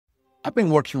I've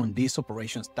been working on this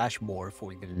operations dashboard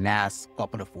for the last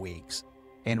couple of weeks.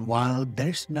 And while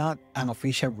there's not an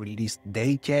official release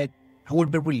date yet, I will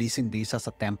be releasing this as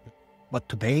a template. But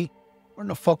today, we're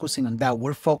not focusing on that.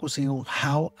 We're focusing on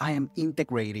how I am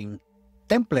integrating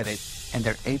templated and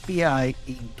their API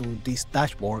into this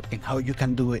dashboard and how you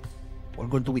can do it. We're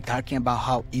going to be talking about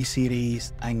how easy it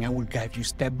is, and I will guide you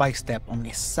step by step on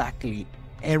exactly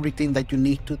everything that you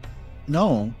need to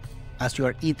know as you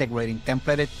are integrating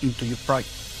templated into your project.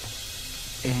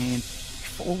 And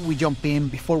before we jump in,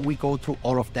 before we go through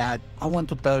all of that, I want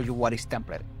to tell you what is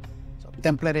templated. So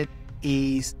templated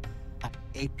is an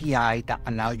API that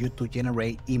allows you to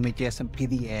generate images and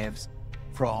PDFs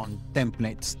from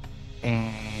templates,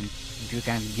 and you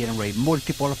can generate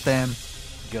multiple of them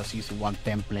just using one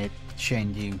template,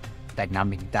 changing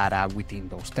dynamic data within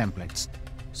those templates.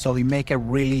 So it makes it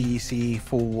really easy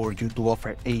for you to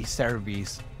offer a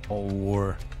service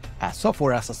or a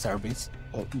software as a service,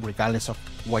 or regardless of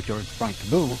what you're trying to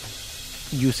do,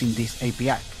 using this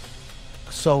API.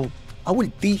 So I will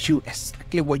teach you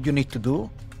exactly what you need to do.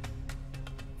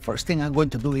 First thing I'm going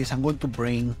to do is I'm going to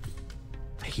bring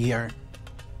here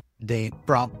the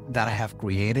prompt that I have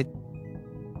created,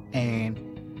 and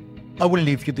I will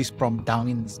leave you this prompt down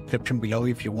in the description below.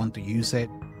 If you want to use it,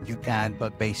 you can,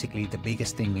 but basically the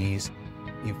biggest thing is,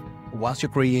 if once you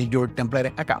create your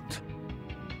template account,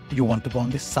 you want to go on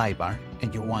the sidebar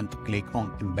and you want to click on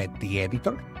Embed the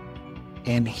Editor.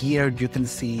 And here you can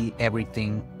see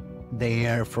everything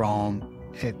there from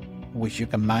it, which you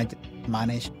can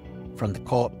manage from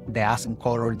the accent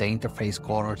color, the interface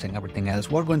colors, and everything else.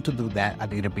 We're going to do that a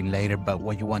little bit later, but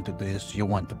what you want to do is you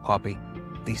want to copy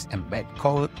this embed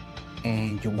code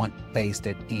and you want to paste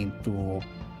it into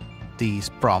this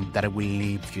prompt that I will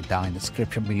leave you down in the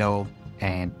description below,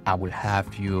 and I will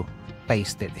have you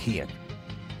paste it here.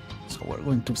 So we're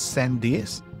going to send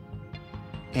this,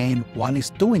 and while it's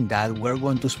doing that, we're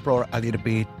going to explore a little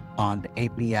bit on the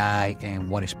API and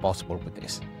what is possible with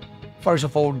this. First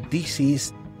of all, this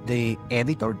is the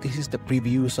editor. This is the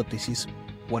preview, so this is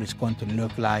what it's going to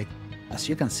look like. As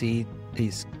you can see,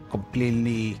 it's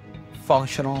completely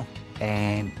functional,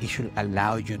 and it should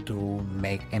allow you to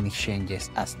make any changes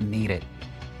as needed.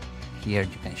 Here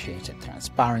you can change the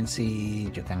transparency,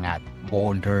 you can add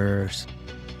borders.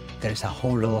 There's a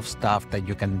whole lot of stuff that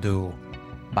you can do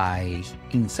by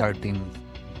inserting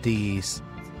this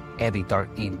editor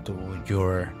into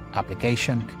your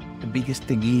application. The biggest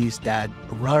thing is that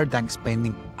rather than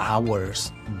spending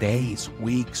hours, days,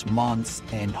 weeks, months,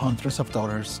 and hundreds of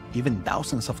dollars, even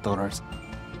thousands of dollars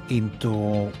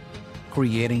into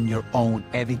creating your own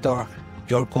editor,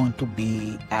 you're going to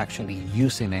be actually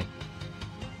using it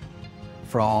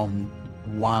from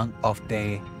one of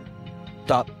the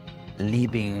top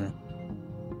leading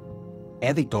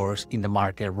editors in the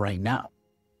market right now.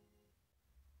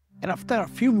 And after a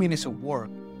few minutes of work,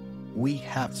 we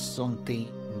have something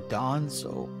done.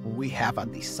 So we have a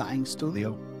design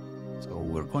studio. So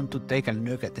we're going to take a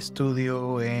look at the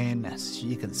studio, and as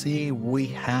you can see, we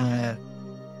have,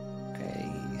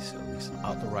 so it's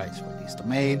authorized for this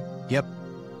domain. Yep.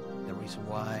 The reason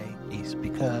why is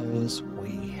because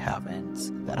we haven't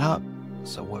set that up.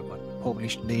 So we're going to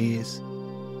publish this.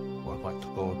 We're going to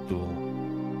go to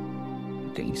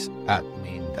this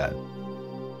admin that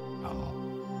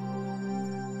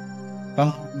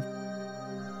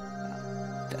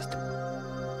test.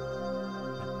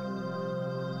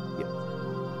 Yep.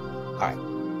 All right.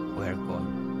 We're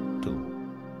going to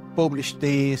publish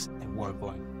this, and we're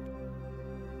going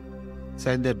to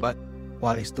send it. But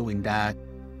while it's doing that,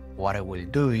 what I will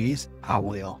do is I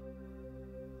will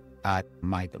add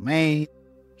my domain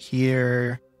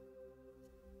here,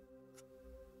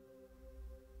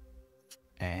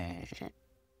 and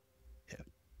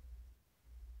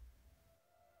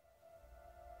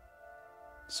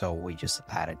so we just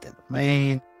added the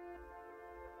domain.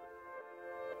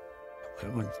 We're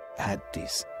going to add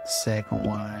this second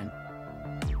one.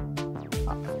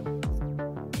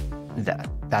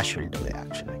 That should do it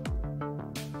actually.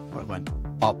 We're going to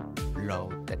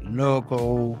upload the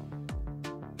logo.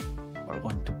 We're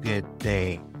going to get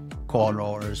the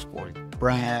colors for the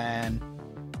brand.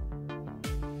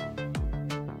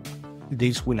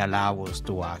 This will allow us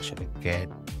to actually get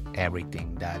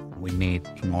everything that we need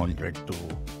in order to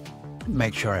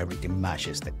make sure everything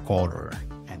matches the color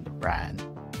and the brand.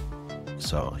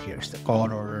 So here's the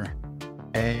color,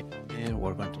 and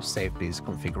we're going to save this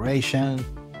configuration.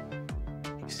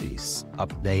 This is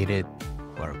updated.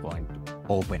 We're going to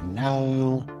open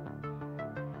now.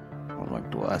 We're going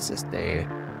to access the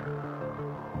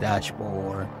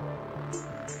dashboard.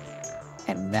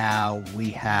 And now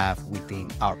we have within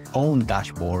our own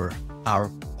dashboard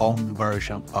our own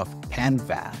version of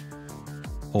Canva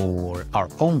or our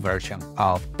own version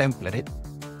of Templated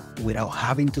without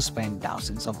having to spend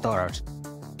thousands of dollars.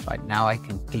 Right now I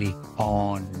can click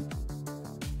on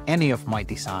any of my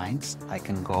designs. I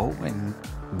can go and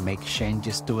make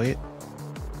changes to it,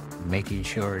 making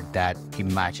sure that it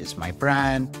matches my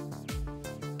brand.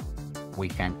 We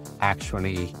can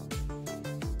actually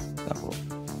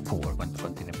we're going to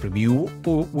continue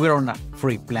preview. We're on a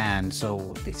free plan,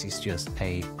 so this is just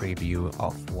a preview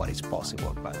of what is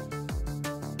possible, but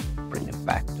bring it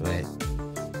back to it.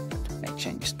 Make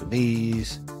changes to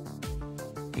these.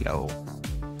 Below.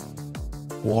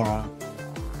 Warm.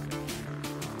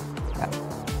 Yeah.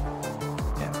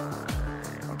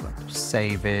 We're going to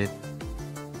save it.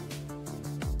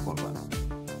 We're going to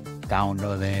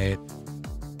download it.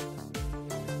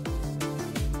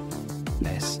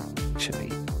 Let's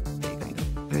actually take a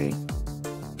little bit.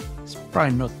 It's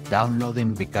probably not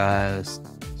downloading because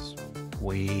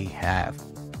we have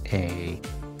a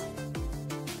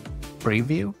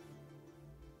preview.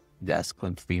 That's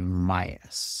going to be my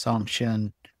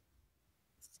assumption.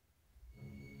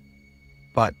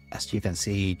 But as you can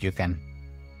see, you can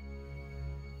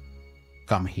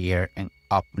come here and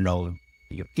upload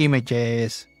your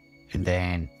images, and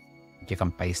then you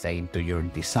can paste that into your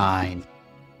design.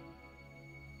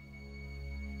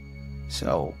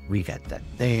 So we got that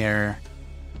there.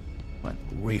 I want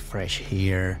to refresh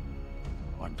here.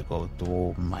 I want to go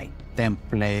to my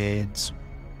templates.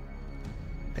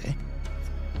 Okay.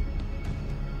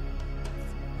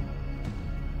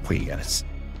 We got it.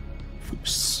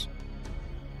 Oops.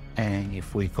 And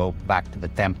if we go back to the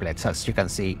templates, as you can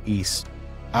see, is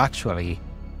actually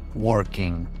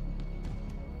working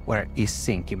where it's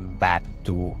syncing back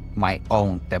to my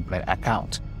own template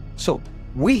account. So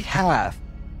we have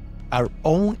our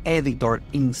own editor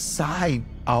inside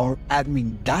our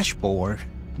admin dashboard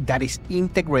that is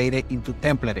integrated into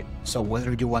Templated. So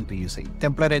whether you want to use a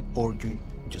Templated or you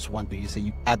just want to use a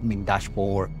admin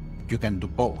dashboard, you can do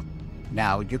both.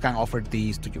 Now you can offer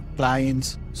these to your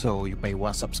clients. So you pay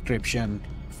one subscription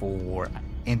for an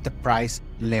enterprise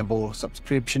level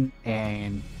subscription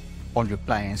and all your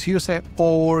clients use it,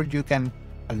 or you can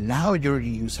allow your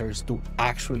users to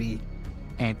actually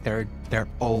enter their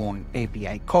own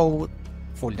API code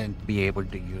for them to be able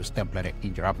to use Templated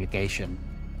in your application.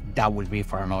 That will be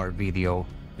for another video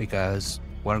because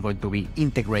we're going to be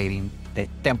integrating the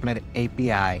Templated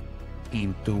API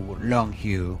into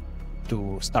Longhue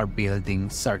to start building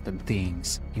certain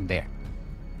things in there.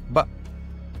 But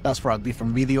that's for a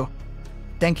different video.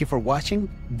 Thank you for watching.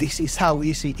 This is how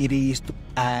easy it is to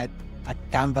add a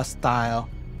Canva-style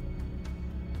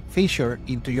feature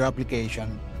into your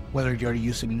application, whether you're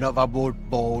using Lovable,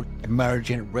 Bolt,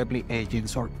 Emergent, Replit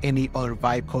Agents, or any other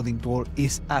vibe coding tool.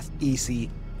 Is as easy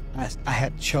as I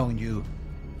had shown you.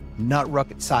 Not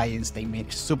rocket science. They made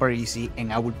it super easy,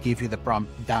 and I will give you the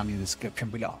prompt down in the description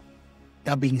below.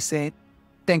 That being said,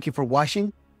 thank you for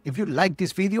watching. If you like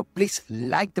this video, please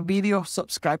like the video,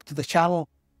 subscribe to the channel,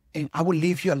 and I will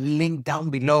leave you a link down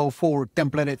below for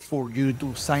Templated for you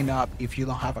to sign up if you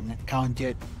don't have an account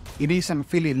yet. It is an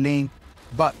affiliate link,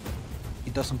 but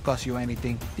it doesn't cost you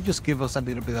anything. It just gives us a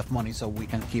little bit of money so we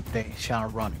can keep the channel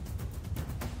running.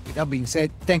 With that being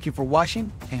said, thank you for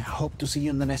watching, and I hope to see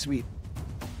you in the next video.